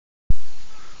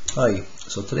Hi,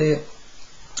 so today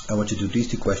I want you to do these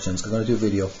two questions. I'm going to do a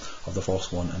video of the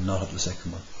first one and not of the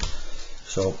second one.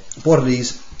 So both of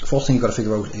these, the first thing you've got to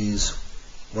figure out is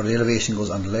where the elevation goes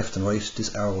on the left and right.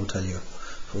 This arrow will tell you.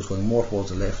 So it's going more towards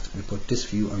the left. We put this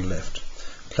view on the left.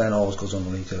 Plan always goes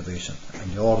underneath the elevation,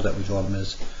 and the order that we draw them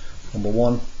is number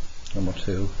 1, number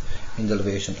 2, in the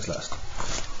elevation is last.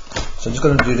 So I'm just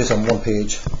going to do this on one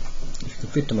page. If you can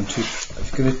fit them on two,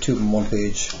 if you can fit two on one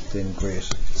page, then great.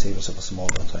 You can save yourself a small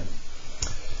amount of time.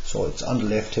 So it's on the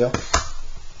left here,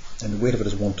 and the weight of it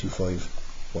is 125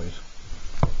 wide.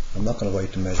 I'm not going to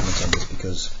write the measurements on this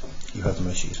because you have them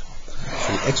on a sheet.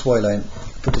 So the XY line,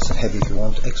 put this in heavy if you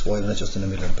want. XY line is just in the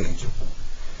middle of the page.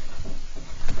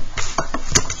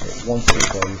 So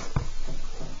 125.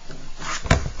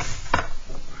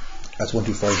 That's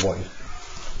 125 wide.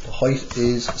 The height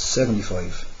is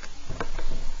 75.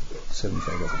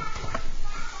 75 up.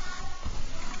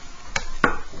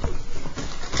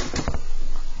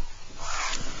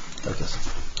 Like this.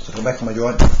 So go back to my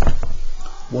drawing.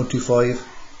 125,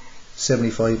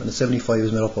 75, and the 75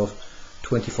 is made up of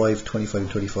 25, 25,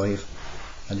 and 25,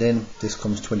 and then this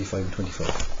comes 25 and 25.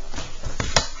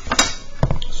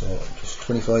 So just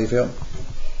 25 here,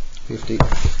 50,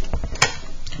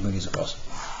 and bring these across.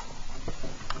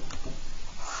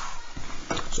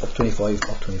 So up 25,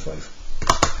 up 25.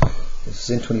 This is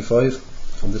in 25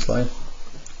 from this line,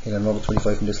 and another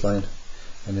 25 from this line,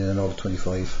 and then another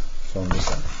 25 from this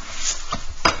line.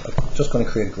 I'm just going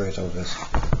to create a grid out of this.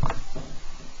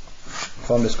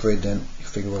 From this grid then you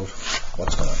figure out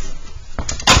what's going on.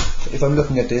 So if I'm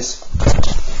looking at this,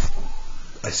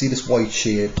 I see this white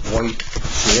shape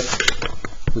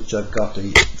which I've got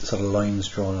the sort of lines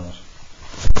drawn on it.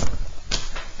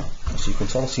 So you can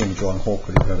sort of see in the drawing how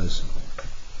pretty that is.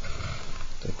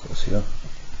 That goes here.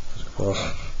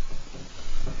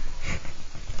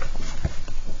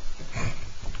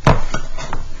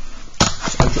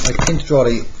 I tend to draw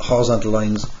the horizontal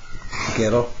lines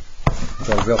together,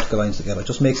 draw the vertical lines together. It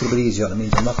just makes it a bit easier. It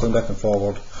means I'm not going back and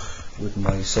forward with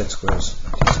my set squares,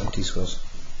 and T-squares.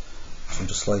 So I'm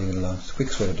just sliding it along. It's the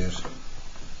quickest way to do it.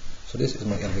 So this is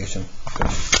my elevation.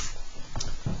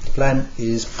 The plan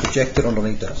is projected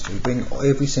underneath that. So we bring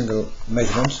every single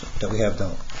measurement that we have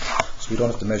down, so we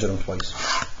don't have to measure them twice.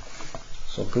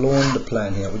 So below the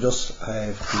plan here, we just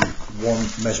have the one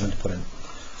measurement to put in.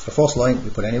 So the first line we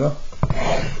put anywhere.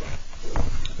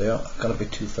 There, I've got a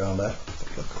bit too far on that. But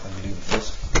look, I'm leaving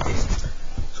this.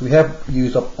 So we have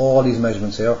used up all these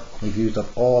measurements here. We've used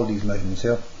up all these measurements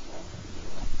here.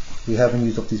 We haven't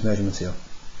used up these measurements here.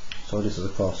 So this is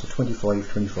across. So 25,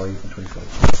 25, and 25.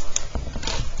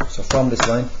 So from this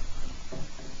line,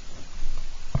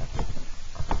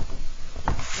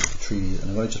 trees, and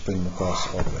I'm going to just bring them across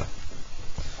all the way.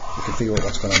 You can figure out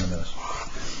what's going on in a minute.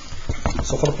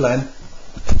 So for the plan,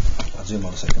 I'll zoom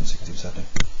out a second so you can see what's happening.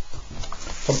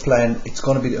 For the plan, it's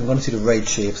going to be, I'm going to see the red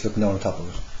shapes looking down on top of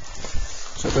it.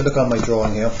 So if I look on my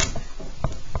drawing here,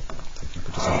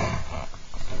 put this on.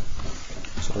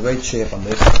 So the red shape on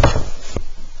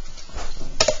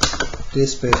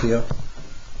this bit here,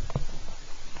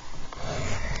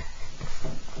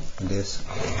 and this,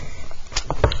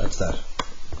 that's that.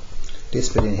 This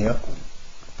bit in here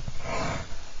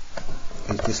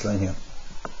is this line here.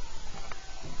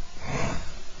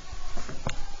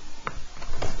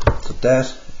 So that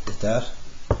is that,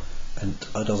 and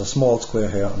there's a small square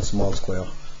here and a small square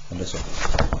on this one.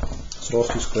 So those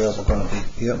two squares are going to be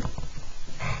here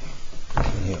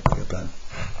and here for your plan.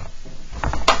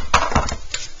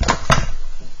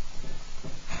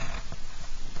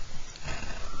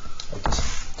 Like this.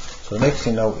 So the next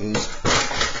thing now is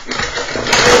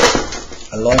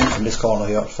a line from this corner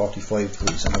here at 45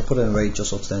 degrees. I'm going to put it in red just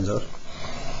so it stands out.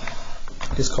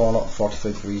 This corner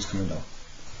 45 degrees coming down.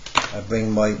 I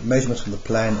bring my measurements from the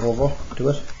plan over to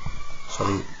it. So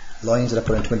the lines that I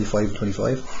put in 25 and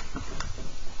 25.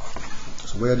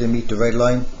 So where they meet the red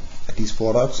line at these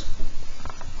 4 dots,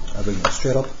 I bring them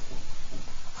straight up.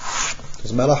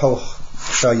 Doesn't matter how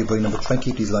far you bring them, but try and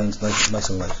keep these lines nice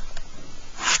and light.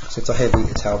 Since it's so heavy,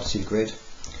 it's hard to see the grade.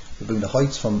 We bring the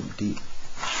heights from the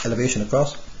elevation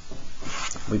across.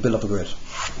 We build up a grid.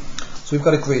 So we've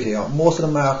got a grid here. Most of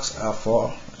the marks are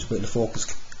for, just wait till the focus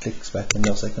clicks back in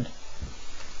a second.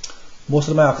 Most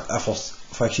of the marks are for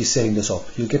actually setting this up.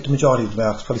 You'll get the majority of the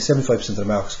marks, probably 75% of the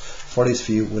marks for this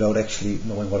view without actually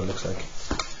knowing what it looks like,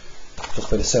 just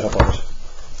by the setup of it.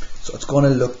 So it's going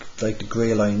to look like the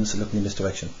grey lines looking in this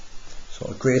direction. So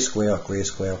a grey square,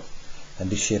 and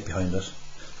this shape behind it.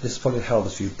 This is probably the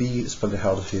hardest view. B is probably the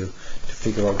hardest view to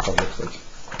figure out what it looks like.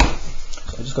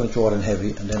 So I'm just going to draw it in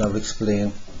heavy, and then I'll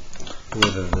explain the way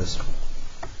that it is.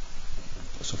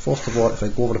 So first of all, if I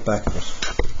go over the back of it,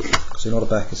 because you know the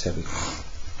back is heavy,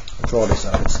 I'll draw this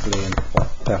and I'll explain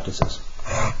what part this is.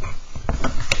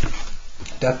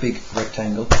 That big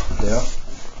rectangle there,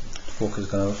 the focus is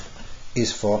going out,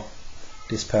 is for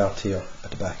this part here at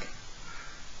the back.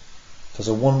 There's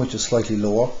a one which is slightly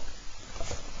lower,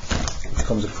 which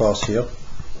comes across here.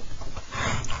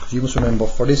 You must remember,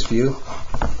 for this view,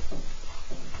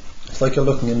 it's like you're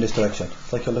looking in this direction.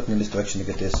 It's like you're looking in this direction to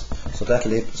get this. So that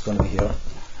lip is going to be here.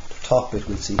 The top bit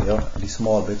we'll see here, and these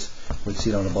small bits we'll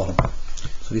see down the bottom.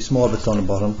 So these small bits down the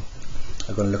bottom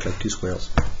are going to look like two squares.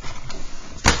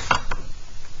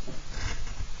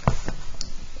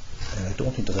 And I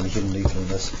don't think there's any hidden detail in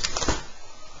this.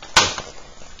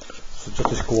 So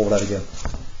just go over that again.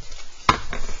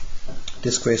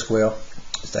 This grey square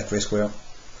is that grey square.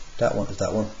 That one is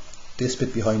that one. This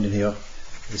bit behind in here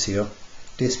is here.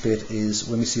 This bit is,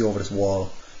 when we see over this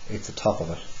wall, it's the top of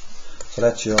it. So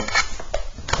that's your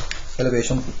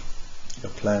elevation,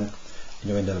 your plan, and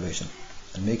your end elevation.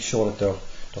 And make sure that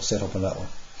they're set up on that one.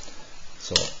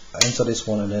 So answer this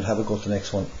one and then have a go to the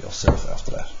next one yourself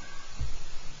after that.